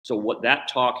So what that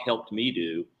talk helped me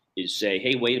do is say,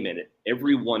 hey, wait a minute,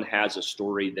 everyone has a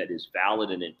story that is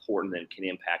valid and important and can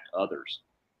impact others.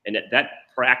 And that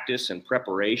practice and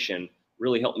preparation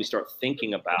really helped me start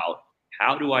thinking about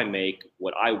how do I make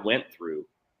what I went through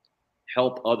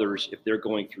help others if they're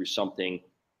going through something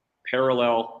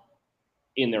parallel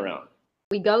in their own.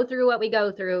 We go through what we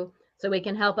go through so we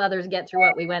can help others get through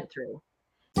what we went through.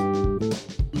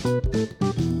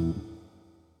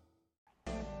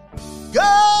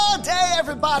 Good day,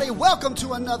 everybody. Welcome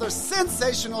to another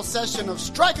sensational session of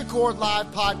Strike a Chord Live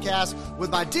podcast with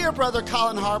my dear brother,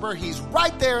 Colin Harbor. He's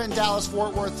right there in Dallas,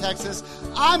 Fort Worth, Texas.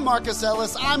 I'm Marcus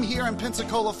Ellis. I'm here in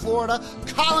Pensacola, Florida.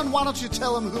 Colin, why don't you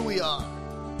tell them who we are?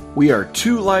 We are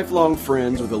two lifelong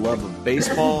friends with a love of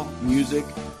baseball, music,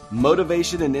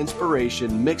 motivation, and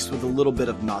inspiration mixed with a little bit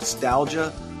of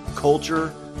nostalgia,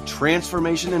 culture,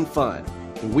 transformation, and fun.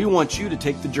 And we want you to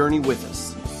take the journey with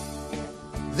us.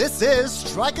 This is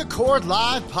Strike a Chord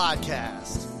Live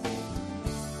podcast.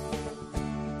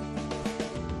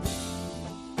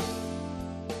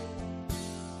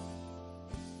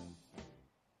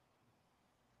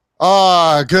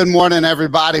 Good morning,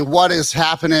 everybody. What is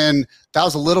happening? That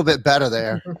was a little bit better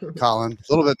there, Colin. A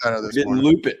little bit better this morning.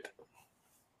 Loop it.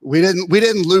 We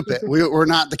didn't loop it. We're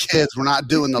not the kids. We're not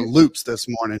doing the loops this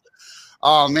morning.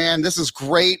 Oh, man, this is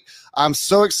great. I'm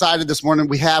so excited this morning.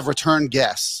 We have return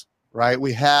guests, right?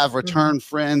 We have return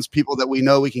friends, people that we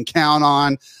know we can count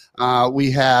on.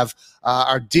 We have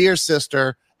our dear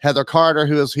sister, Heather Carter,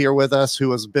 who is here with us,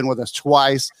 who has been with us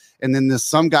twice. And then there's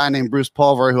some guy named Bruce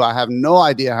Pulver, who I have no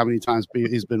idea how many times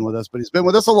he's been with us, but he's been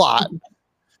with us a lot.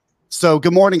 So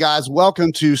good morning, guys.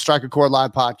 Welcome to Strike a Chord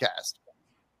Live podcast.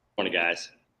 Morning, guys.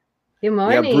 Good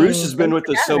morning. Yeah, Bruce has been with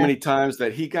us so many times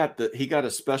that he got a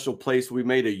special place. We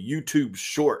made a YouTube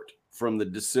short from the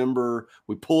December.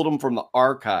 We pulled them from the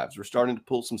archives. We're starting to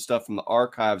pull some stuff from the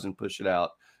archives and push it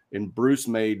out. And Bruce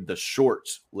made the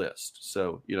shorts list.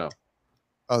 So, you know.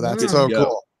 Oh, that's so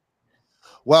cool.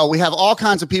 Well, we have all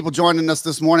kinds of people joining us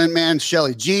this morning, man.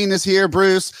 Shelly Jean is here.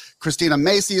 Bruce, Christina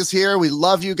Macy is here. We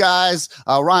love you guys.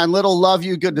 Ryan Little, love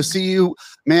you. Good to see you,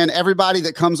 man. Everybody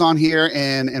that comes on here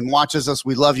and watches us,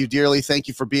 we love you dearly. Thank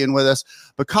you for being with us.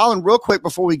 But Colin, real quick,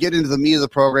 before we get into the meat of the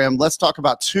program, let's talk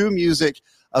about two music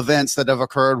events that have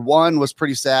occurred. One was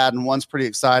pretty sad and one's pretty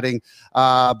exciting.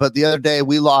 But the other day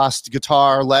we lost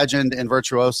guitar legend and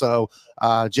virtuoso,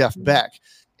 Jeff Beck.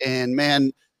 And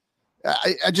man,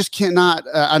 I just cannot,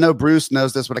 I know Bruce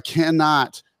knows this, but I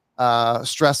cannot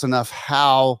stress enough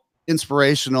how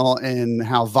inspirational and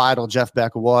how vital Jeff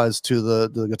Beck was to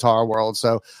the guitar world.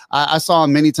 So I saw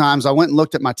him many times. I went and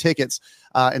looked at my tickets.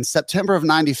 In September of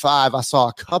 95, I saw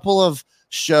a couple of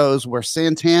shows where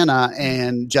Santana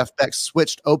and Jeff Beck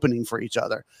switched opening for each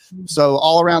other. So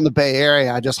all around the Bay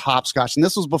Area, I just hopscotched. And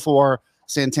this was before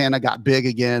Santana got big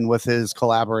again with his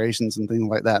collaborations and things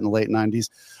like that in the late 90s.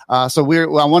 So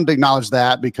I wanted to acknowledge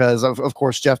that because, of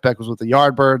course, Jeff Beck was with the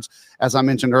Yardbirds. As I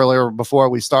mentioned earlier, before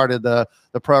we started the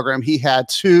program, he had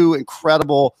two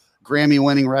incredible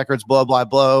Grammy-winning records, Blow by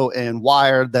Blow and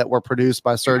Wired, that were produced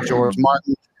by Sir George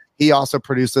Martin. He also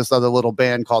produced this other little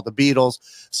band called the Beatles.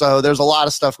 So there's a lot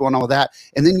of stuff going on with that.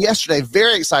 And then yesterday,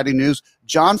 very exciting news,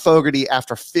 John Fogerty,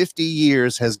 after 50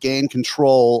 years, has gained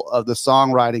control of the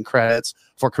songwriting credits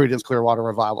for Creedence Clearwater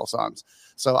Revival songs.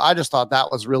 So I just thought that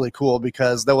was really cool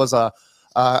because there was a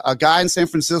guy in San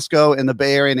Francisco in the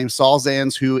Bay Area named Saul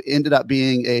Zaentz who ended up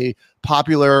being a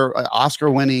popular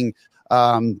Oscar-winning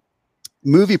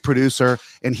movie producer,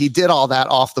 and he did all that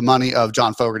off the money of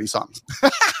John Fogerty songs.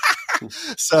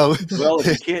 So, well, if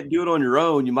you can't do it on your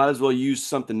own, you might as well use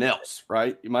something else,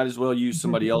 right? You might as well use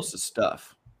somebody else's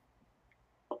stuff.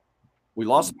 We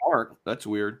lost Mark. That's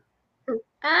weird.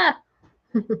 Now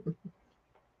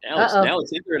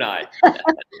it's Heather and I.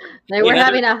 They were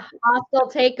having a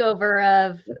hostile takeover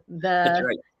of the. That's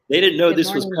right. They didn't know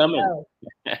this was coming.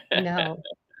 No.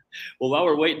 Well, while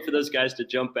we're waiting for those guys to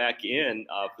jump back in,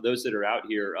 for those that are out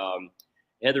here,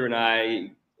 Heather and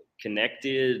I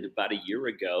connected about a year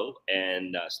ago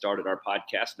and started our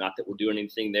podcast. Not that we're doing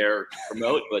anything there to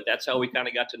promote, but that's how we kind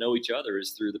of got to know each other,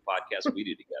 is through the podcast we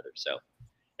do together. So,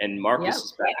 and Marcus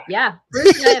is back. Yeah,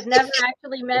 Bruce and I have never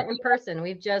actually met in person.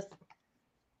 We've just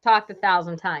talked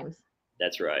 1,000 times.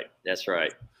 That's right. That's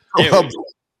right.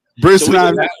 Bruce and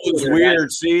I. That was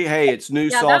weird. See, hey, it's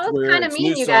new software. That was kind of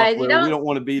mean, you guys. guys. We don't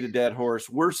want to beat a dead horse.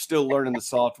 We're still learning the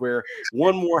software.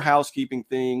 One more housekeeping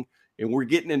thing, and we're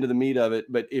getting into the meat of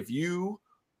it. But if you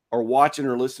are watching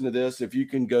or listening to this, if you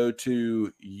can go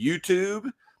to YouTube,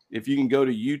 and if you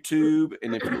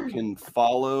can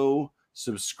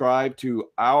subscribe to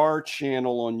our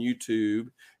channel on YouTube,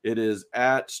 it is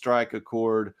at Strike a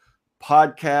Chord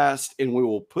podcast, and we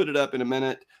will put it up in a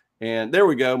minute. And there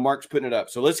we go. Mark's putting it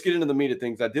up. So let's get into the meat of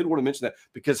things. I did want to mention that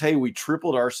because, hey, we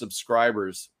tripled our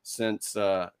subscribers since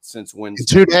Wednesday. In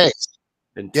 2 days.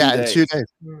 In 2 days. In 2 days.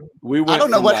 We went I don't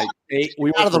know from what like eight.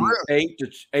 We went from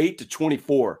 8 to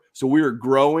 24. So we are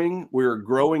growing. We are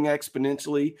growing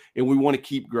exponentially, and we want to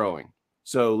keep growing.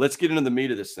 So let's get into the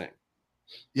meat of this thing.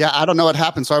 Yeah, I don't know what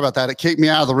happened. Sorry about that. It kicked me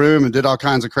out of the room and did all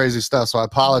kinds of crazy stuff. So I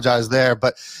apologize there.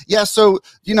 But yeah, so,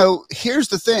 here's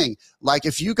the thing. Like,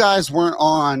 if you guys weren't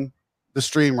on the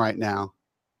stream right now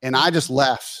and I just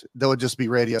left, there would just be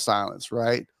radio silence,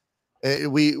 right?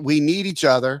 We need each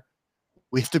other.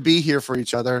 We have to be here for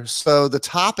each other. So the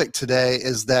topic today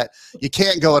is that you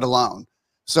can't go it alone.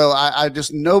 So I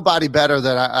just, nobody better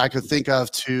that I could think of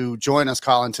to join us,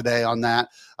 Colin, today on that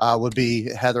would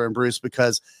be Heather and Bruce,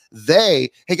 because hey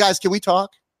guys, can we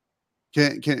talk?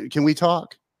 Can we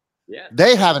talk? Yeah.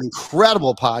 They have an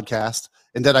incredible podcast.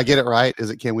 And did I get it right? Is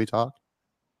it Can We Talk?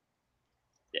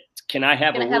 Can I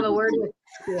have a word with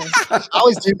you? I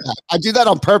always do that. I do that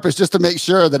on purpose just to make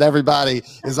sure that everybody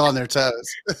is on their toes.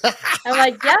 I'm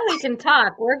like, yeah, we can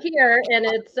talk. We're here and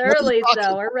it's early,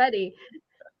 so we're ready.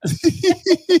 So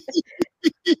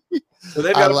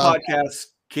they've got a podcast.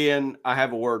 Can I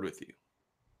have a word with you?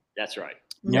 That's right.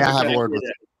 Yeah, I have a word with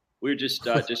you. We were just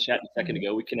chatting a second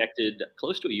ago. We connected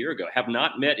close to a year ago. Have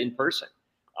not met in person.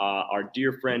 Our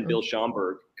dear friend Bill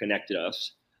Schomburg connected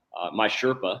us, my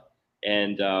Sherpa,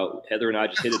 and Heather and I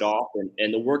just hit it off.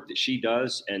 And the work that she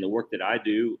does and the work that I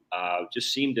do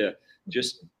just seem to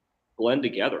just blend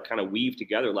together, kind of weave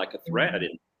together like a thread.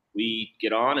 And we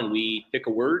get on and we pick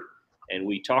a word and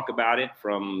we talk about it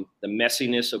from the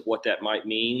messiness of what that might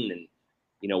mean and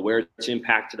where it's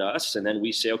impacted us. And then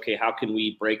we say, okay, how can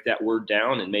we break that word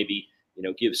down and maybe,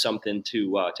 give something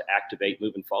to activate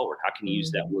moving forward? How can you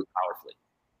use that word powerfully?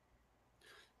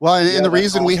 Well, and the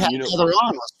reason we had Heather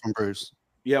on was from Bruce.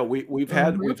 Yeah, we've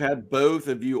had both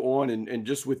of you on, and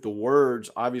just with the words,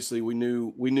 obviously we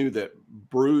knew that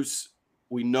Bruce,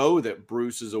 we know that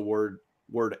Bruce is a word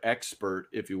expert,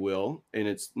 if you will, and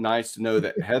it's nice to know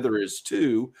that Heather is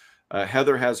too.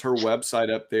 Heather has her website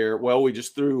up there. Well, we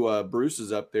just threw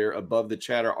Bruce's up there above the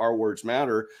chatter. Our Words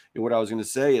Matter. And what I was going to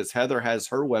say is Heather has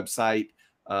her website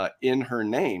in her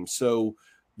name. So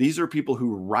these are people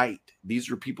who write.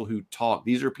 These are people who talk.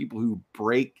 These are people who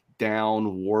break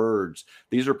down words.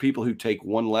 These are people who take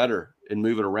one letter and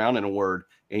move it around in a word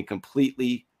and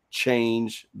completely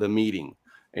change the meaning.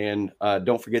 And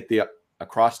don't forget the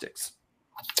acrostics.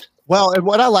 Well, and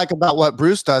what I like about what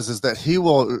Bruce does is that he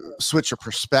will switch your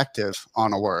perspective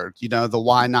on a word, the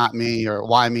why not me, or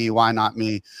why me, why not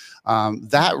me.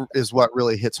 That is what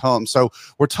really hits home. So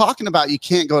we're talking about you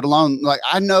can't go it alone. Like,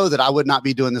 I know that I would not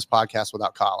be doing this podcast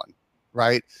without Colin,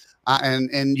 right?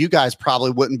 And you guys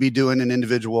probably wouldn't be doing an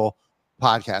individual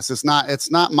podcast.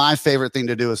 It's not my favorite thing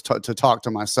to do is to talk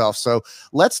to myself. So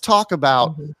let's talk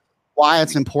about why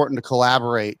it's important to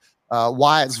collaborate.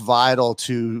 Why it's vital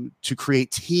to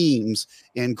create teams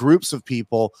and groups of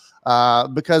people,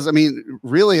 because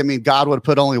really, God would have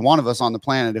put only one of us on the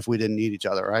planet if we didn't need each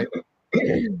other, right?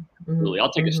 Really,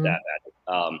 I'll take a stab at it.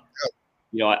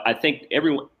 I think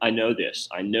everyone. I know this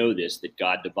that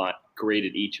God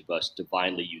created each of us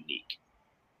divinely unique,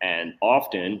 and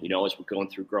often, as we're going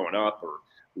through growing up or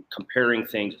comparing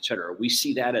things, etc., we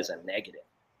see that as a negative.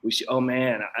 We see, oh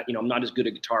man, I'm not as good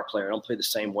a guitar player. I don't play the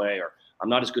same way, or I'm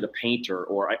not as good a painter,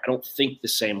 or I don't think the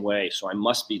same way, so I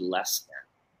must be less than.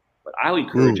 But I would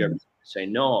encourage everyone to say,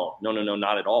 no,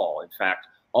 not at all. In fact,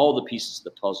 all the pieces of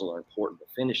the puzzle are important to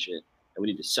finish it, and we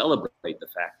need to celebrate the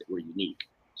fact that we're unique.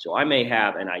 So I may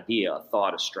have an idea, a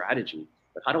thought, a strategy,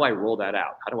 but how do I roll that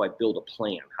out? How do I build a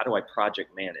plan? How do I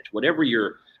project manage? Whatever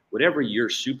your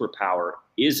superpower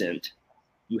isn't,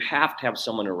 you have to have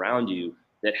someone around you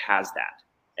that has that,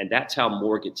 and that's how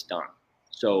more gets done.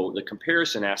 So the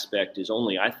comparison aspect is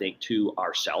only, I think, to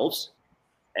ourselves.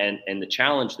 And the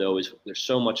challenge, though, is there's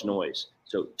so much noise.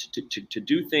 So to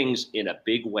do things in a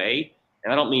big way,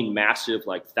 and I don't mean massive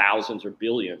like thousands or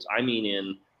billions, I mean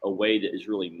in a way that is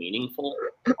really meaningful,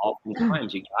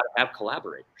 oftentimes you got to have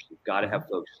collaborators. You've got to have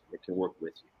folks that can work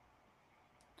with you.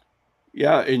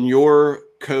 Yeah, and your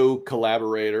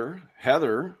co-collaborator,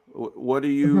 Heather, what do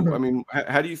you,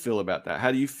 how do you feel about that?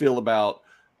 How do you feel about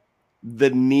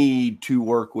the need to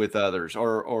work with others,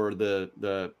 or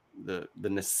the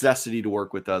necessity to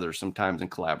work with others sometimes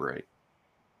and collaborate?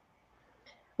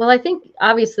 Well, I think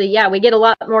obviously, yeah, we get a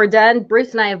lot more done.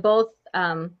 Bruce and I have both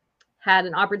had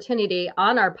an opportunity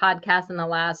on our podcast in the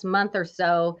last month or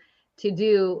so to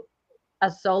do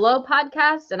a solo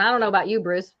podcast. And I don't know about you,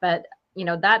 Bruce, but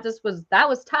that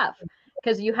was tough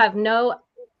because you have no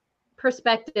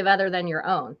perspective other than your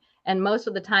own. And most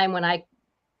of the time when I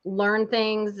learn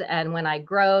things and when I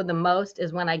grow the most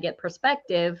is when I get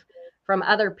perspective from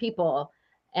other people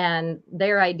and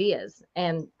their ideas.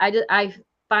 And I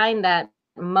find that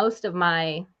most of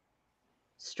my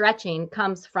stretching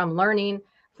comes from learning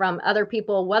from other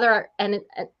people,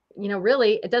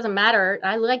 really, it doesn't matter.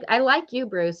 I like you,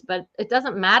 Bruce, but it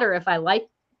doesn't matter if I like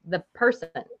the person.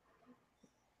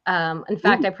 In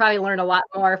fact, I probably learn a lot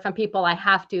more from people I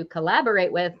have to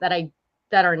collaborate with that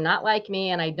are not like me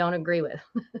and I don't agree with.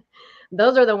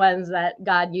 Those are the ones that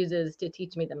God uses to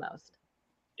teach me the most.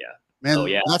 Yeah.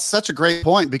 Man, that's such a great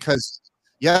point, because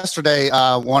yesterday,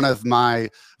 one of my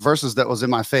verses that was in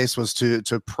my face was to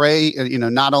pray,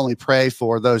 not only pray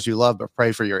for those you love, but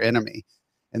pray for your enemy.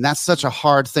 And that's such a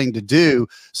hard thing to do.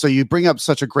 So you bring up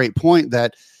such a great point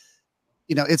that,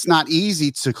 it's not easy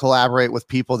to collaborate with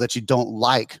people that you don't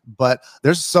like, but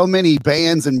there's so many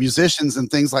bands and musicians and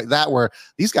things like that where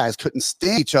these guys couldn't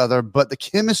stand each other, but the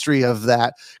chemistry of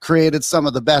that created some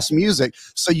of the best music.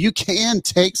 So you can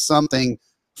take something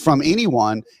from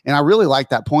anyone. And I really like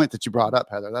that point that you brought up,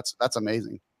 Heather. That's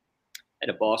amazing. I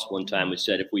had a boss one time who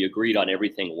said if we agreed on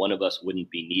everything, one of us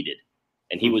wouldn't be needed.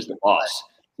 And he was the boss.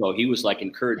 So he was like,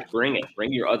 encourage, bring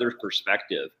your other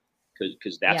perspective,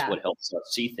 because that's what helps us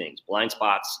see things, blind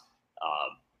spots,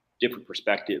 different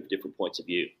perspective, different points of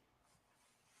view.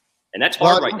 And that's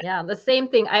hard right now. Yeah, the same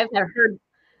thing I've heard.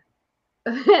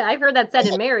 I've heard that said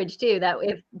in marriage too, that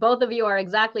if both of you are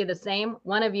exactly the same,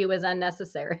 one of you is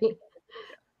unnecessary.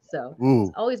 So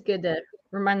it's always good to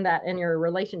remember that in your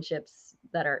relationships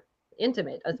that are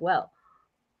intimate as well.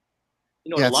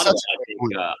 A lot of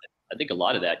that, I think a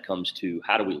lot of that comes to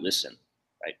how do we listen,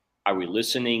 right? Are we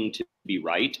listening to be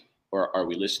right, or are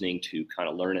we listening to kind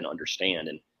of learn and understand?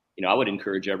 And, I would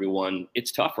encourage everyone,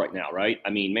 it's tough right now, right? I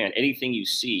mean, man, anything you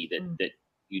see that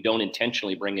you don't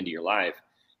intentionally bring into your life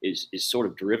is sort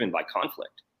of driven by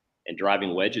conflict and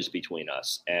driving wedges between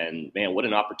us. And man, what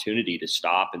an opportunity to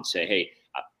stop and say, hey,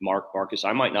 Marcus,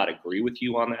 I might not agree with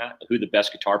you on that, who the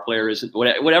best guitar player is,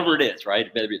 whatever it is, right?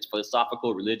 Whether it's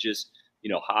philosophical, religious,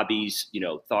 hobbies,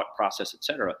 thought process,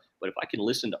 etc. But if I can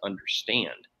listen to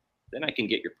understand, then I can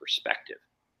get your perspective,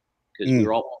 because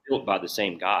we're all built by the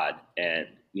same God, and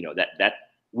that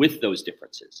with those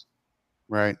differences.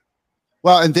 Right.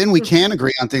 Well, and then we can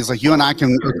agree on things, like you and I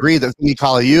can agree that Vinnie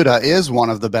Colaiuta is one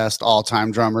of the best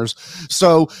all-time drummers.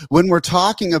 So when we're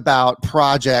talking about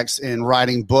projects and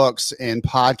writing books and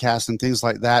podcasts and things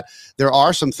like that, there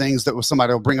are some things that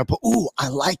somebody will bring up. Ooh, I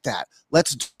like that.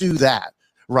 Let's do that.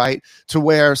 Right. To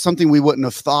where something we wouldn't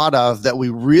have thought of that we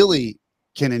really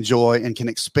can enjoy and can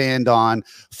expand on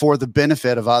for the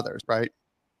benefit of others. Right.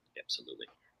 Absolutely.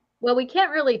 Well, we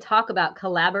can't really talk about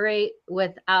collaborate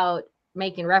without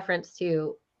making reference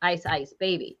to Ice Ice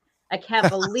Baby. I can't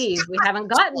believe we haven't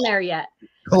gotten there yet.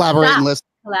 Collaborate and listen.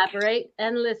 Collaborate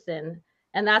and listen.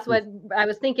 And that's what I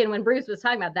was thinking when Bruce was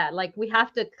talking about that. Like, we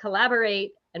have to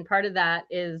collaborate. And part of that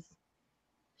is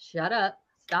shut up,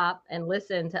 stop, and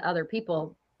listen to other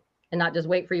people, and not just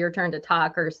wait for your turn to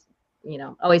talk, or,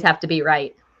 always have to be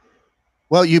right.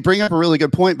 Well, you bring up a really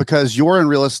good point, because you're in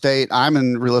real estate. I'm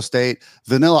in real estate.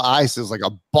 Vanilla Ice is like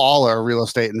a baller real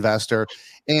estate investor.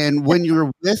 And when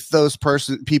you're with those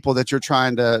people that you're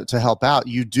trying to help out,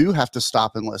 you do have to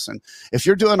stop and listen. If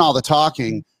you're doing all the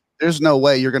talking, there's no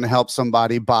way you're going to help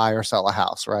somebody buy or sell a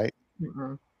house, right?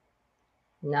 Mm-hmm.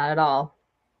 Not at all.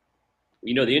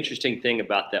 The interesting thing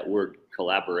about that word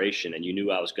collaboration, and you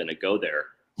knew I was going to go there.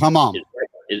 Come on.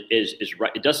 Is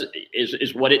right. It doesn't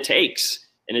is what it takes.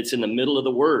 And it's in the middle of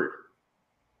the word,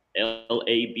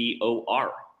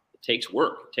 LABOR. It takes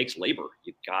work. It takes labor.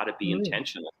 You've got to be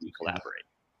intentional when you collaborate.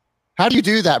 How do you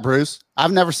do that, Bruce?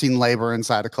 I've never seen labor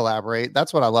inside of collaborate.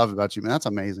 That's what I love about you, man. That's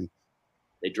amazing.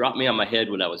 They dropped me on my head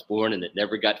when I was born, and it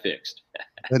never got fixed.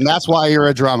 And that's why you're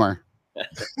a drummer.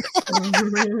 That's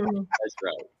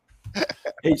right.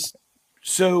 Hey,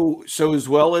 so as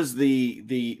well as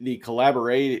the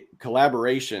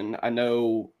collaboration, I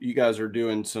know you guys are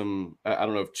doing some, I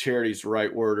don't know if charity's the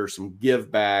right word, or some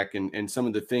give back and some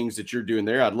of the things that you're doing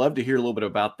there. I'd love to hear a little bit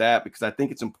about that, because I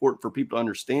think it's important for people to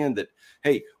understand that,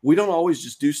 hey, we don't always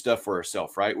just do stuff for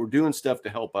ourselves, right? We're doing stuff to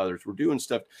help others. We're doing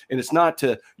stuff, and it's not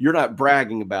you're not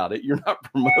bragging about it. You're not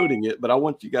promoting it, but I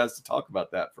want you guys to talk about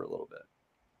that for a little bit.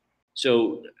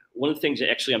 So one of the things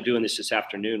that actually I'm doing this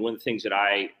afternoon, one of the things that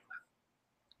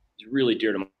is really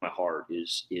dear to my heart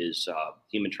is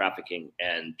human trafficking,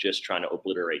 and just trying to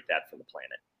obliterate that from the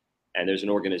planet. And there's an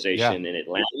organization in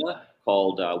Atlanta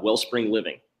called Wellspring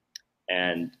Living,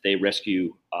 and they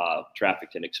rescue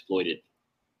trafficked and exploited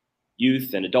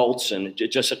youth and adults, and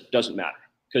it just doesn't matter,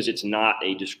 because it's not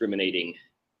a discriminating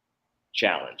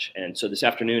challenge. And so this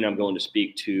afternoon, I'm going to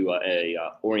speak to a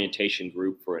orientation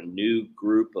group for a new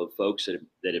group of folks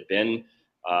that have been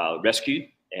rescued,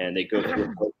 and they go through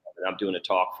a program. And I'm doing a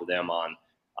talk for them on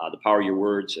the power of your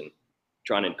words and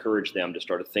trying to encourage them to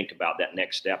start to think about that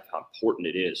next step, how important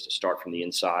it is to start from the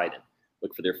inside and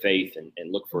look for their faith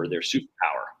and look for their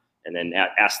superpower, and then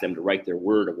ask them to write their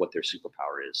word of what their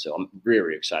superpower is. So I'm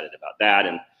very excited about that.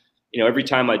 And, every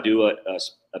time I do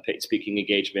a paid speaking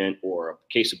engagement or a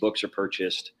case of books are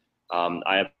purchased,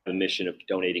 I have a mission of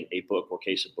donating a book or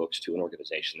case of books to an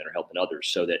organization that are helping others,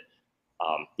 so that,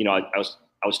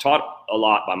 I was taught a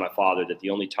lot by my father that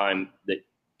the only time that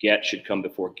get should come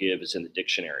before give is in the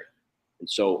dictionary. And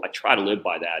so I try to live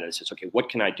by that. And it says, okay, what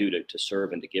can I do to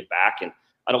serve and to give back? And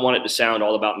I don't want it to sound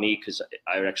all about me, because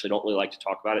I actually don't really like to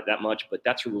talk about it that much, but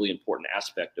that's a really important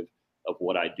aspect of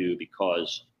what I do,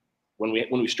 because when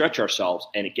we stretch ourselves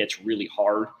and it gets really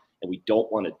hard and we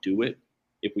don't want to do it,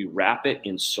 if we wrap it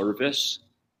in service,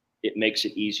 it makes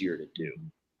it easier to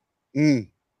do.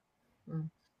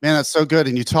 Man, that's so good.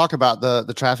 And you talk about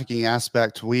the trafficking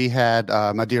aspect. We had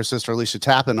my dear sister Alicia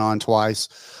Tappan on twice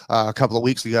a couple of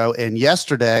weeks ago, and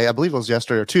yesterday, I believe it was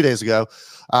yesterday or 2 days ago.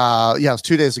 It was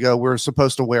 2 days ago. We're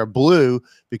supposed to wear blue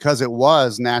because it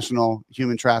was National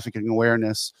Human Trafficking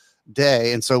Awareness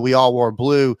Day, and so we all wore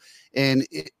blue. And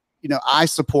I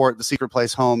support the Secret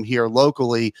Place Home here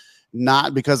locally,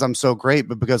 not because I'm so great,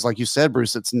 but because, like you said,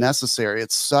 Bruce, it's necessary.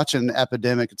 It's such an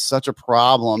epidemic. It's such a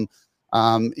problem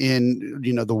in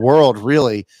the world,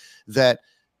 really, that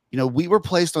we were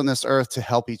placed on this earth to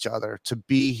help each other, to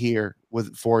be here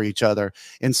for each other.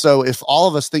 And so if all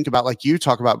of us think about, like you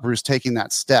talk about, Bruce, taking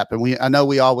that step, and I know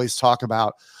we always talk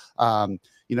about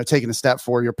taking a step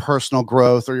for your personal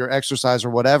growth or your exercise or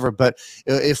whatever, but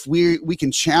if we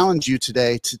can challenge you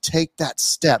today to take that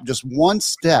step, just one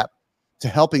step to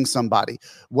helping somebody,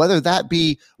 whether that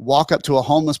be walk up to a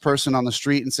homeless person on the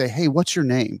street and say, hey, what's your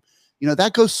name?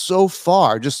 That goes so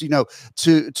far, just, to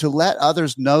let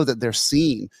others know that they're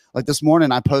seen. Like this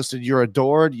morning, I posted, you're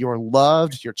adored, you're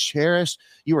loved, you're cherished,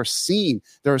 you are seen.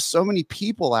 There are so many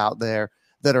people out there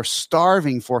that are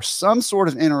starving for some sort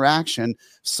of interaction,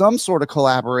 some sort of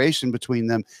collaboration between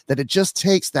them, that it just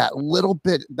takes that little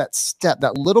bit, that step,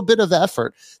 that little bit of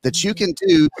effort that you can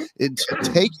do to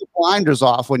take your blinders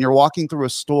off when you're walking through a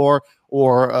store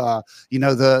or,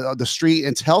 the street,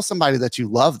 and tell somebody that you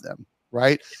love them,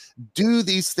 right? Do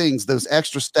these things, those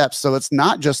extra steps. So it's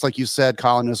not just, like you said,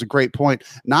 Colin, is a great point,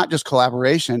 not just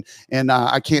collaboration. And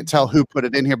I can't tell who put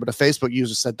it in here, but a Facebook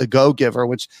user said the Go Giver,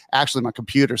 which actually my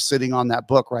computer's sitting on that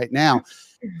book right now.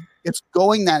 It's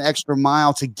going that extra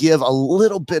mile to give a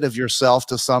little bit of yourself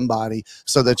to somebody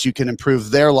so that you can improve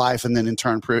their life and then in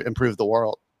turn improve the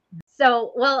world.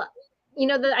 So, well,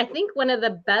 I think one of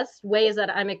the best ways that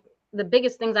the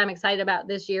biggest things I'm excited about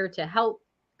this year to help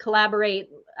collaborate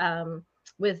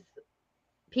with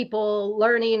people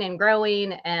learning and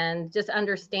growing and just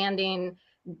understanding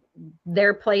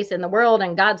their place in the world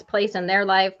and God's place in their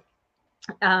life.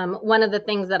 One of the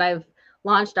things that I've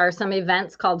launched are some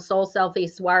events called Soul Selfie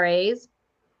Soirees.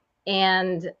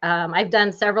 And I've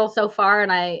done several so far,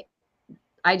 and I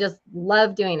just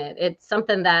love doing it. It's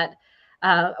something that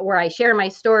where I share my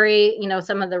story.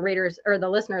 Some of the readers or the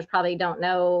listeners probably don't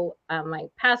know my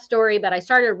past story, but I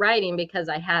started writing because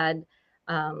I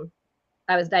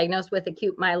was diagnosed with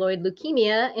acute myeloid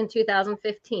leukemia in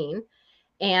 2015.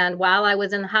 And while I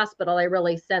was in the hospital, I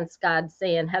really sensed God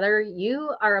saying, Heather,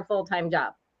 you are a full-time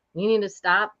job. You need to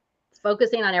stop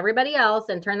focusing on everybody else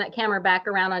and turn that camera back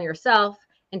around on yourself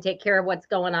and take care of what's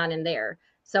going on in there.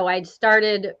 So I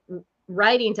started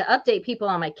writing to update people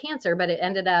on my cancer, but it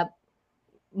ended up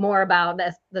more about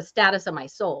the status of my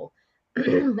soul.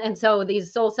 And so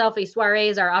these Soul Selfie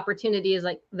Soirees are opportunities,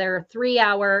 like they're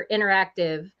 3-hour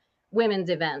interactive women's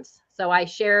events. So I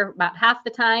share about half the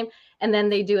time, and then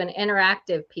they do an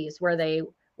interactive piece where they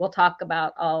will talk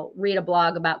about, I'll read a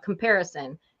blog about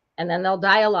comparison, and then they'll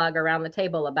dialogue around the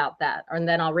table about that. And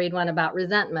then I'll read one about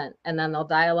resentment, and then they'll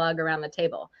dialogue around the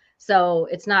table. So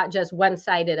it's not just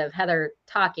one-sided of Heather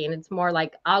talking. It's more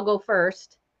like, I'll go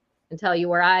first and tell you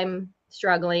where I'm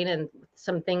struggling and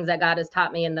some things that God has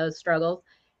taught me in those struggles,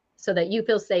 so that you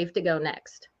feel safe to go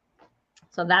next.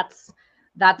 So that's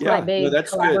my big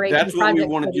that's collaboration. That's what we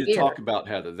wanted you to talk about,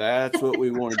 Heather. That's what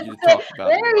we wanted you to talk about.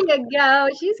 There you go.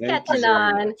 She's catching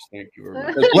on. Thank you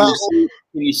very much. Well,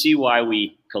 you see why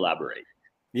we collaborate.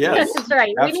 Yes, that's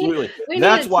right. Absolutely.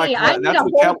 That's what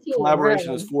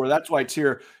collaboration is for. That's why it's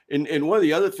here. And one of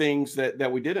the other things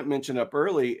that we didn't mention up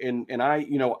early, and I,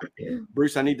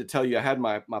 Bruce, I need to tell you, I had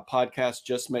my podcast,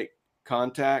 Just Make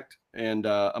Contact, and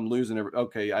I'm losing every.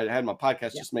 Okay, I had my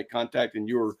podcast, Just Make Contact, and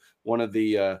you were one of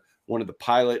the one of the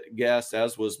pilot guests,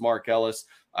 as was Mark Ellis.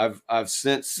 I've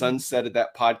since sunsetted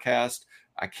that podcast.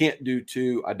 I can't do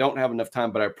 2. I don't have enough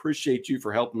time, but I appreciate you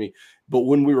for helping me. But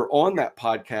when we were on that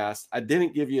podcast, I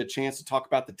didn't give you a chance to talk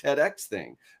about the TEDx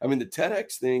thing. I mean, the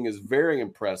TEDx thing is very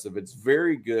impressive. It's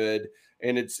very good,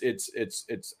 and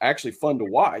it's actually fun to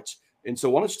watch. And so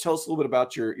why don't you tell us a little bit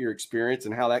about your experience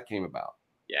and how that came about?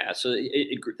 Yeah. So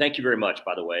thank you very much,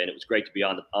 by the way. And it was great to be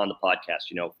on the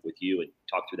podcast, with you and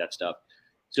talk through that stuff.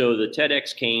 So the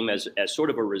TEDx came as sort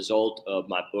of a result of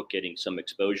my book getting some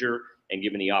exposure and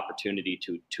given the opportunity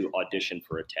to audition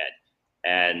for a TED.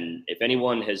 And if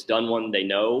anyone has done one, they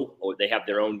know, or they have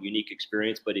their own unique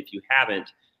experience. But if you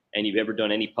haven't, and you've ever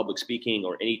done any public speaking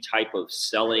or any type of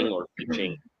selling or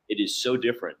pitching, it is so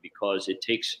different because it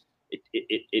takes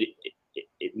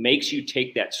it makes you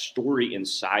take that story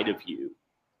inside of you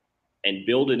and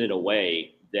build it in a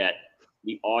way that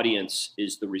the audience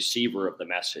is the receiver of the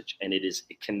message. And it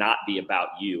cannot be about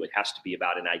you. It has to be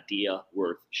about an idea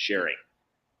worth sharing.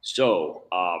 So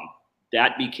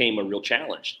that became a real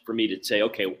challenge for me to say,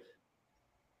 okay,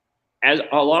 as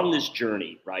along this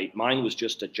journey, right? Mine was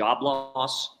just a job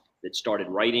loss that started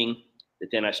writing, that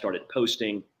then I started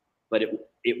posting, but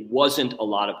it wasn't a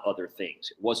lot of other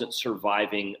things. It wasn't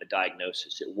surviving a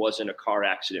diagnosis. It wasn't a car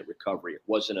accident recovery. It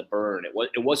wasn't a burn.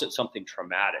 It wasn't something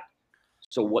traumatic.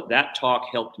 So what that talk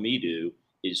helped me do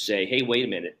is say, hey, wait a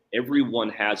minute. Everyone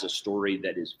has a story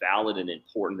that is valid and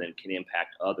important and can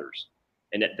impact others.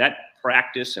 And that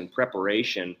practice and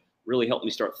preparation really helped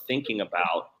me start thinking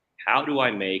about how do I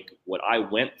make what I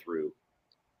went through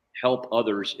help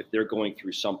others if they're going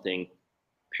through something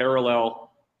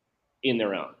parallel in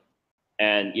their own.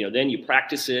 And, then you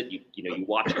practice it, you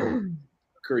watch,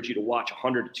 encourage you to watch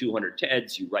 100 to 200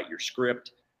 TEDs, you write your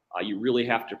script. You really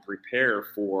have to prepare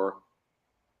for,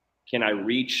 can I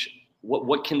reach,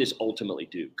 what can this ultimately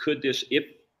do? Could this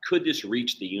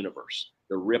reach the universe,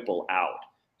 the ripple out?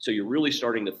 So you're really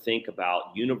starting to think about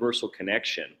universal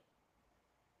connection,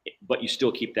 but you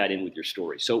still keep that in with your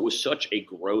story. So it was such a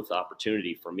growth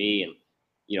opportunity for me, and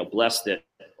blessed that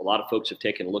a lot of folks have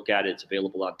taken a look at it. It's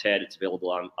available on TED. It's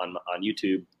available on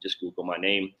YouTube. Just Google my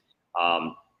name.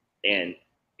 And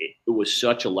it was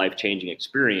such a life-changing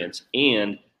experience.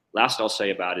 And last I'll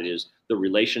say about it is the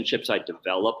relationships I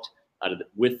developed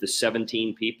with the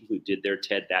 17 people who did their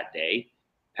TED that day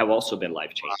have also been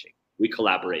life-changing. We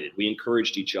collaborated. We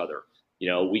encouraged each other.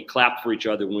 We clapped for each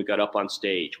other when we got up on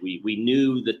stage. We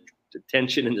knew the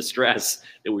tension and the stress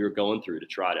that we were going through to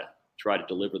try to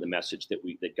deliver the message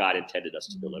that God intended us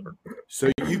to deliver.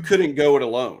 So you couldn't go it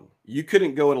alone. You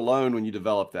couldn't go it alone when you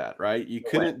developed that, right? You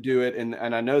couldn't do it. And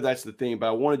I know that's the thing, but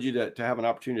I wanted you to have an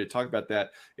opportunity to talk about that.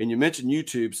 And you mentioned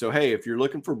YouTube. So, hey, if you're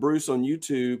looking for Bruce on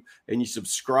YouTube and you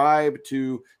subscribe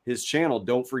to his channel,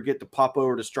 don't forget to pop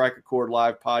over to Strike a Chord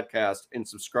Live podcast and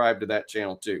subscribe to that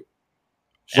channel too.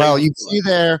 Well, you see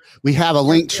there, we have a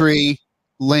Linktree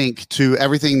link to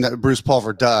everything that Bruce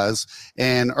Pulver does.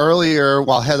 And earlier,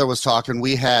 while Heather was talking,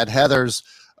 we had Heather's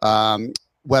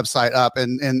website up,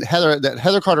 and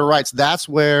Heather Carter Writes, that's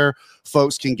where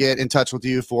folks can get in touch with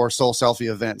you for Soul Selfie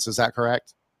events. Is that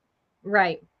correct?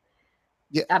 Right.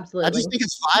 Yeah, absolutely. I just think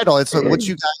it's vital. It's what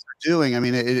you guys are doing. I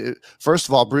mean, first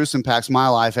of all, Bruce impacts my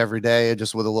life every day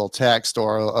just with a little text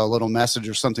or a little message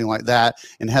or something like that.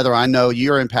 And Heather, I know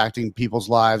you're impacting people's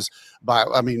lives by,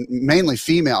 mainly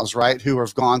females, right, who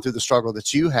have gone through the struggle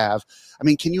that you have. I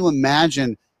mean, can you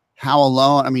imagine how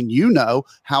alone,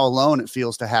 how alone it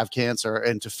feels to have cancer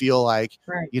and to feel like,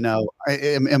 right.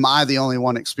 Am I the only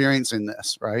one experiencing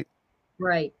this, right?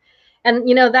 Right. And,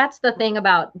 that's the thing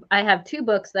about, I have 2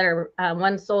 books that are,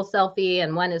 one Soul Selfie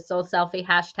and one is Soul Selfie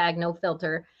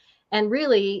 #NoFilter. And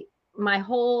really my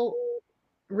whole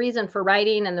reason for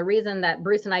writing and the reason that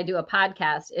Bruce and I do a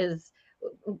podcast is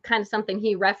kind of something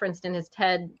he referenced in his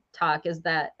TED talk, is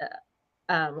that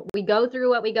we go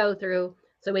through what we go through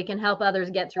so we can help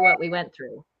others get through what we went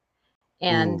through.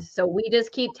 And so we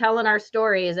just keep telling our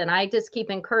stories, and I just keep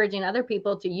encouraging other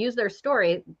people to use their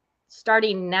story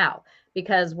starting now.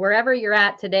 Because wherever you're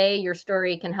at today, your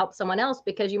story can help someone else,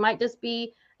 because you might just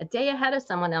be a day ahead of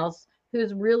someone else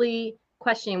who's really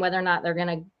questioning whether or not they're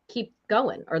going to keep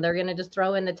going or they're going to just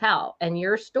throw in the towel. And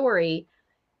your story,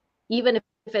 even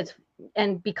if it's,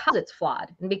 and because it's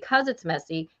flawed and because it's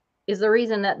messy, is the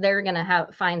reason that they're going to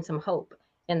find some hope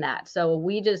in that. So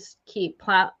we just keep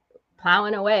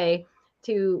plowing away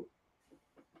to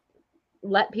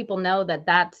let people know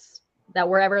that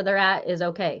wherever they're at is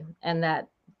okay, and that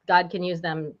God can use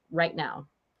them right now.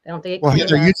 Well,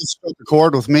 Heather, you just spoke a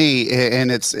chord with me,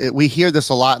 and we hear this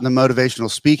a lot in the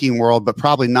motivational speaking world, but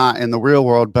probably not in the real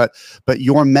world. But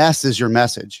your mess is your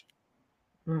message.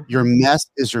 Your mess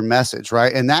is your message,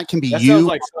 right? And that can be that you. Sounds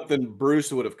like something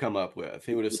Bruce would have come up with.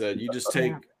 He would have said, you just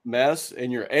take mess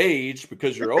and your age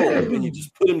because you're old, and you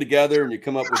just put them together and you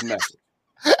come up with message.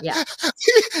 Yeah.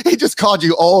 He just called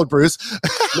you old, Bruce.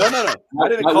 No. I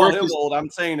didn't call him old. I'm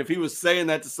saying if he was saying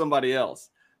that to somebody else.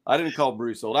 I didn't call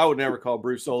Bruce old. I would never call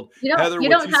Bruce old. Heather, you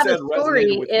don't have a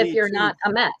story if you're not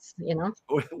a mess, you know?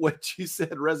 What you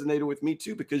said resonated with me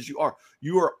too, because you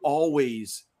are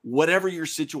always, whatever your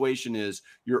situation is,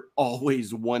 you're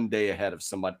always one day ahead of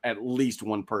somebody, at least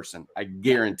one person. I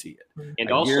guarantee it.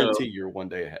 And I guarantee you're one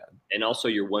day ahead. And also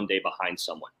you're one day behind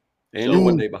someone. And you're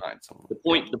one day behind someone.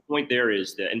 The point there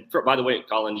is that, and by the way,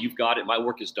 Colin, you've got it. My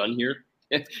work is done here.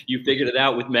 You figured it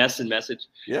out with mess and message.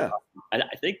 Yeah. I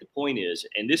think the point is,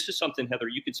 and this is something, Heather,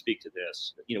 you could speak to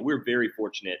this. You know, we're very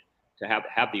fortunate to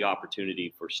have the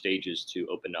opportunity for stages to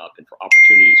open up and for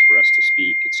opportunities for us to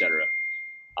speak, etc.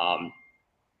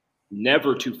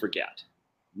 Never to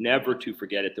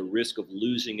forget at the risk of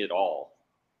losing it all,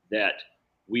 that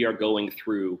we are going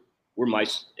through, we're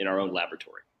mice in our own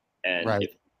laboratory. And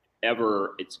if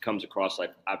ever it comes across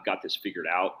like I've got this figured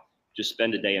out, just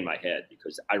spend a day in my head,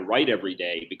 because I write every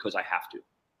day because I have to.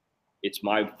 It's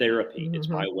my therapy. It's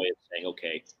my way of saying,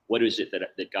 okay, what is it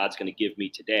that God's going to give me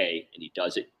today? And he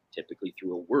does it typically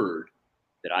through a word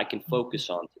that I can focus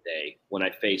on today when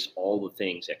I face all the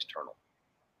things external.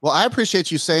 Well, I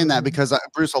appreciate you saying that, because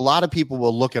Bruce, a lot of people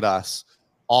will look at us,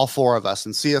 all four of us,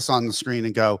 and see us on the screen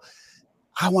and go,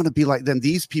 I want to be like them.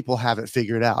 These people have it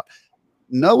figured out.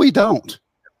 No, we don't.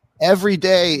 Every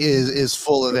day is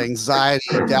full of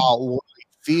anxiety, doubt, worry,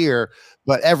 fear.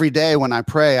 But every day when I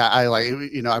pray,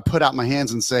 I put out my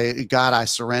hands and say, God, I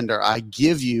surrender. I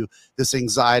give you this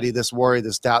anxiety, this worry,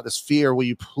 this doubt, this fear. Will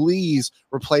you please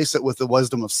replace it with the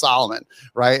wisdom of Solomon,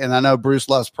 right? And I know Bruce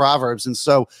loves Proverbs. And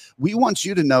so we want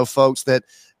you to know, folks, that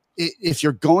if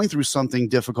you're going through something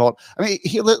difficult, I mean,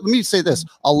 let me say this.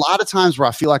 A lot of times where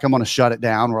I feel like I'm going to shut it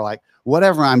down, we're like,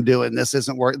 whatever I'm doing, this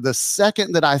isn't working. The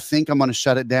second that I think I'm going to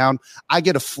shut it down, I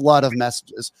get a flood of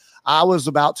messages. I was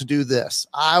about to do this.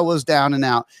 I was down and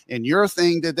out. And your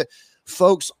thing did that.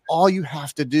 Folks, all you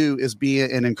have to do is be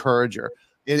an encourager.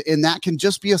 And that can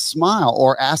just be a smile,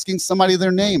 or asking somebody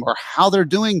their name, or how they're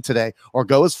doing today, or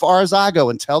go as far as I go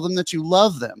and tell them that you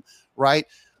love them, right?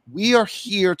 We are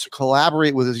here to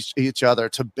collaborate with each other,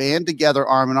 to band together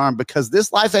arm in arm, because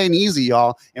this life ain't easy,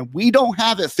 y'all. And we don't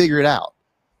have it figured out.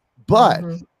 But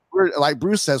we're, like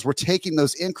Bruce says, we're taking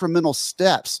those incremental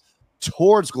steps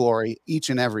towards glory each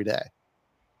and every day.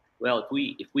 Well, if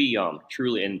we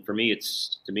truly, and to me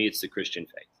it's the Christian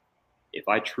faith. If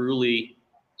I truly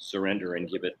surrender and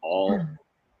give it all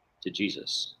to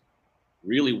Jesus,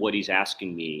 really what he's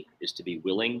asking me is to be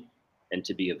willing and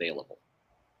to be available.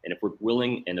 And if we're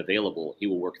willing and available, he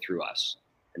will work through us.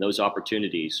 And those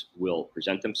opportunities will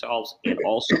present themselves, and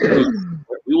also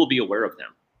we will be aware of them,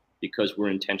 because we're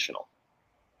intentional.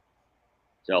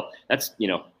 So that's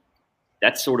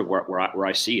sort of where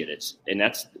I see it.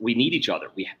 We need each other.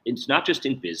 It's not just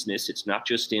in business. It's not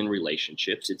just in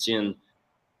relationships. It's in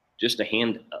just a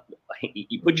hand.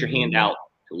 You put your hand out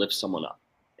to lift someone up.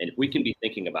 And if we can be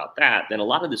thinking about that, then a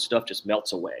lot of this stuff just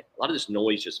melts away. A lot of this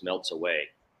noise just melts away,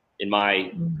 in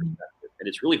my perspective. And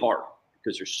it's really hard,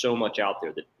 because there's so much out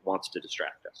there that wants to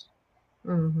distract us.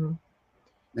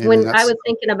 When I was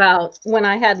thinking about when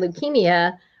I had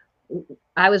leukemia,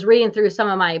 I was reading through some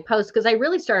of my posts, because I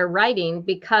really started writing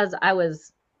because I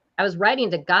was writing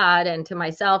to God and to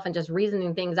myself, and just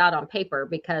reasoning things out on paper,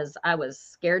 because I was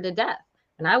scared to death.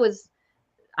 And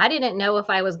I didn't know if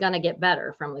I was going to get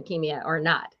better from leukemia or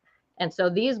not. And so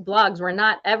these blogs were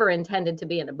not ever intended to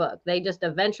be in a book. They just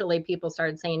eventually, people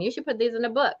started saying, you should put these in a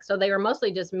book. So they were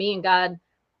mostly just me and God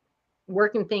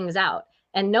working things out.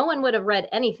 And no one would have read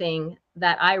anything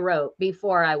that I wrote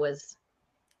before I was,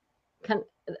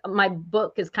 my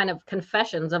book is kind of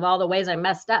confessions of all the ways I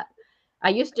messed up. I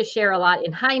used to share a lot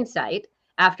in hindsight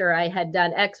after I had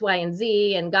done X, Y, and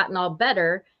Z and gotten all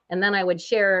better. And then I would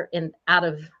share out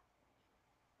of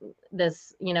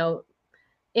this,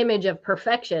 image of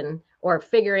perfection or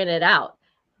figuring it out.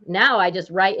 Now I just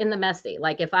write in the messy.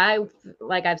 Like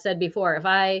I've said before, if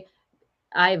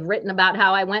I've written about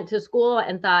how I went to school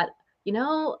and thought,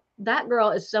 that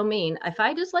girl is so mean. If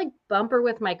I just bump her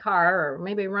with my car, or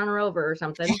maybe run her over or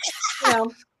something, I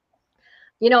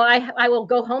will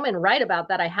go home and write about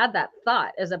that. I had that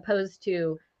thought, as opposed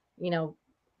to, 2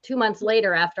 months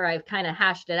later, after I've kind of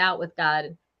hashed it out with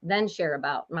God, then share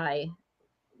about my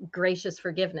gracious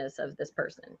forgiveness of this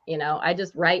person. I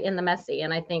just write in the messy.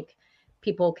 And I think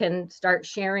people can start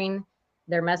sharing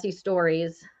their messy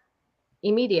stories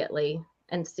immediately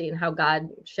and seeing how God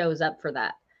shows up for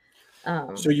that.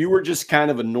 So you were just kind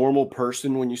of a normal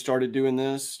person when you started doing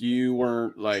this? You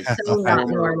weren't like So a not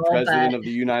former normal, president but of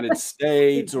the United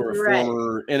States or a right.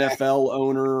 former NFL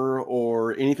owner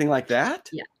or anything like that?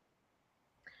 Yeah.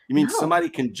 You mean No. somebody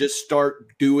can just start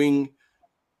doing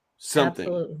something?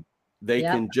 Absolutely. They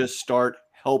Yep. can just start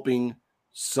helping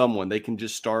someone. They can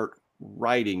just start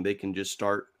writing. They can just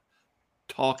start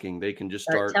talking. They can just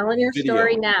Start start telling your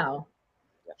story videoing. now.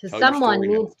 Because Tell your someone story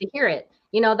now. needs to hear it.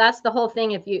 That's the whole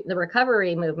thing. The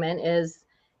recovery movement is,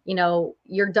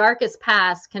 your darkest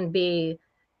past can be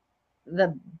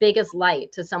the biggest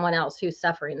light to someone else who's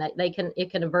suffering. That it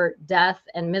can avert death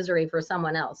and misery for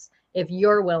someone else if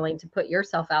you're willing to put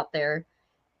yourself out there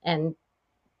and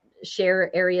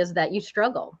share areas that you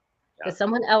struggle. Because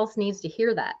someone else needs to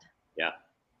hear that. Yeah.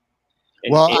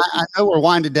 Well, I know we're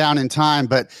winding down in time,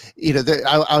 but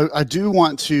I do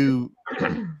want to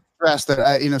stress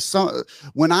that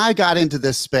when I got into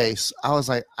this space, I was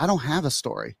like, I don't have a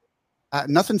story.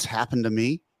 Nothing's happened to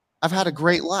me. I've had a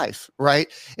great life, right?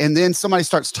 And then somebody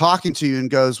starts talking to you and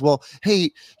goes, well,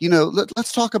 hey,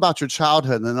 let's talk about your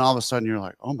childhood. And then all of a sudden you're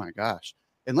like, oh my gosh.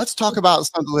 And let's talk about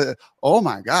something. Oh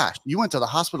my gosh, you went to the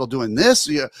hospital doing this.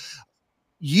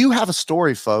 You have a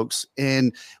story, folks.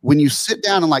 And when you sit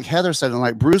down and like Heather said, and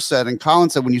like Bruce said, and Colin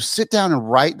said, when you sit down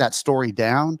and write that story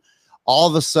down, all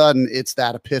of a sudden it's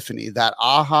that epiphany, that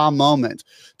aha moment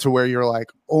to where you're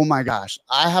like, oh my gosh,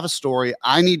 I have a story.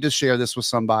 I need to share this with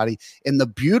somebody. And the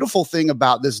beautiful thing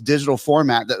about this digital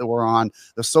format that we're on,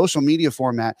 the social media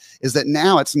format, is that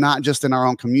now it's not just in our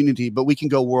own community, but we can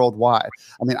go worldwide.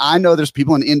 I mean, I know there's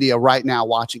people in India right now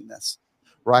watching this.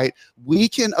 Right? We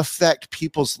can affect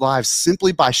people's lives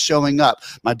simply by showing up.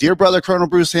 My dear brother, Colonel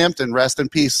Bruce Hampton, rest in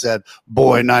peace, said,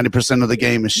 boy, 90% of the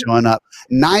game is showing up.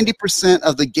 90%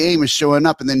 of the game is showing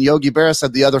up. And then Yogi Berra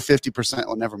said the other 50%.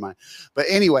 Well, never mind. But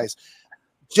anyways,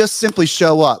 just simply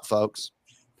show up, folks.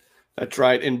 That's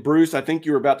right. And Bruce, I think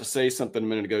you were about to say something a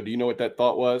minute ago. Do you know what that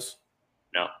thought was?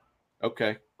 No.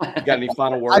 Okay. You got any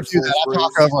final words? I do that. I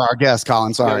talk over our guest,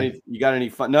 Colin. Sorry. You got any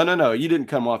fun? No. You didn't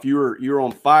come off. You were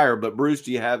on fire. But Bruce,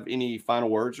 do you have any final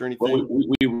words or anything? Well,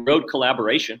 we wrote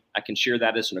collaboration. I can share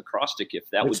that as an acrostic if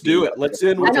that Let's would be. do it. Let's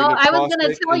end with I know. an I was going to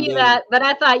acrostic tell you that, but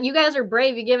I thought you guys are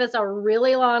brave. You give us a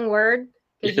really long word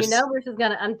because Bruce is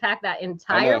going to unpack that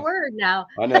entire word now.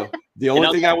 I know. The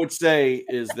only thing I would say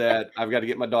is that I've got to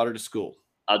get my daughter to school.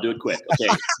 I'll do it quick.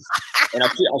 Okay. And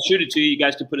I'll shoot it to you. You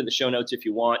guys can put it in the show notes if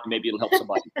you want. Maybe it'll help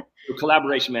somebody. So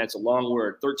collaboration, man, it's a long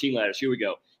word, 13 letters. Here we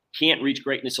go. Can't reach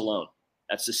greatness alone.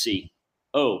 That's the C.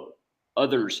 O,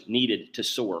 others needed to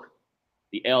soar.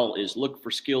 The L is look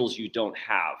for skills you don't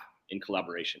have in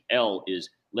collaboration. L is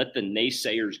let the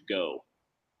naysayers go.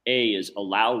 A is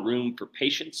allow room for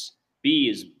patience. B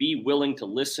is be willing to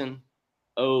listen.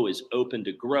 O is open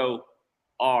to grow.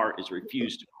 R is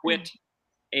refuse to quit.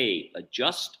 A,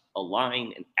 adjust,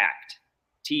 align, and act.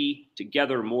 T,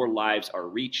 together more lives are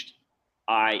reached.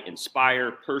 I,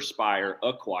 inspire, perspire,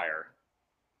 acquire.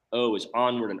 O is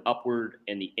onward and upward.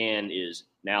 And the N is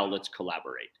now let's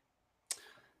collaborate.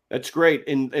 That's great.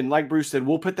 And like Bruce said,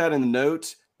 we'll put that in the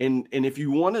notes. And if you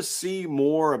want to see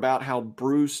more about how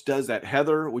Bruce does that,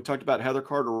 we talked about Heather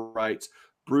Carter Writes.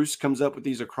 Bruce comes up with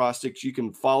these acrostics. You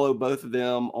can follow both of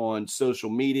them on social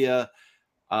media.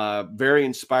 Very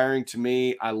inspiring to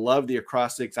me. I love the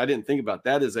acrostics. I didn't think about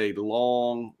that as a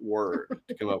long word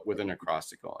to come up with an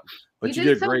acrostics on, but you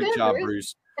did a great job,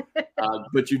 Bruce.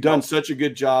 But you've done such a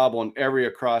good job on every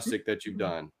acrostic that you've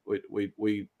done.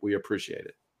 We appreciate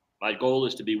it. My goal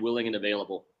is to be willing and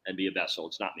available and be a vessel.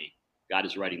 It's not me. God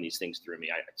is writing these things through me.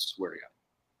 I swear to God.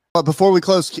 But before we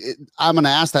close, I'm going to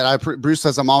ask that. Bruce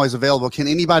says I'm always available. Can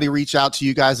anybody reach out to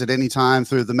you guys at any time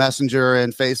through the Messenger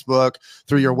and Facebook,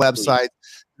 through your website?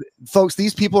 Folks,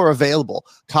 these people are available.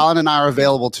 Colin and I are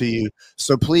available to you.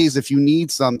 So please, if you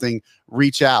need something,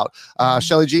 reach out.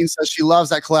 Shelly Jean says she loves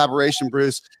that collaboration,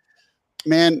 Bruce.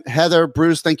 Man, Heather,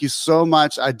 Bruce, thank you so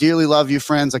much. I dearly love you,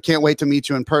 friends. I can't wait to meet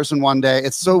you in person one day.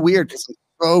 It's so weird because I'm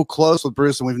so close with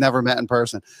Bruce and we've never met in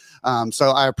person.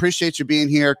 So I appreciate you being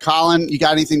here. Colin, you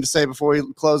got anything to say before we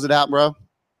close it out, bro?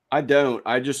 I don't.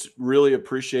 I just really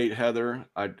appreciate Heather.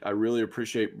 I really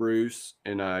appreciate Bruce,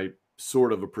 and I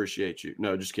sort of appreciate you.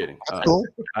 No, just kidding. Cool.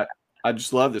 I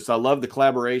just love this. I love the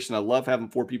collaboration. I love having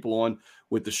 4 people on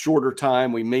with the shorter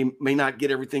time. We may not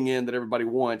get everything in that everybody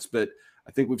wants, but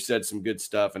I think we've said some good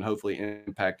stuff and hopefully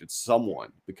impacted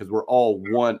someone, because we're all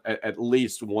at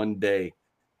least one day,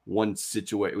 one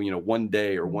situation, one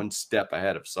day or one step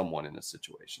ahead of someone in a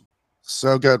situation.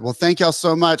 So good. Well, thank y'all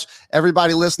so much.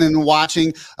 Everybody listening and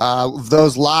watching,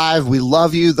 those live, we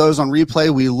love you. Those on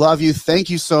replay, we love you. Thank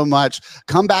you so much.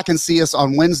 Come back and see us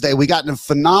on Wednesday. We got a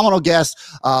phenomenal guest,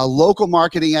 local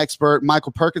marketing expert.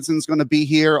 Michael Perkinson is going to be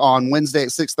here on Wednesday at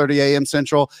 6:30 a.m.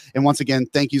 Central. And once again,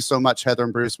 thank you so much, Heather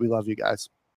and Bruce. We love you guys.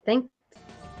 Thank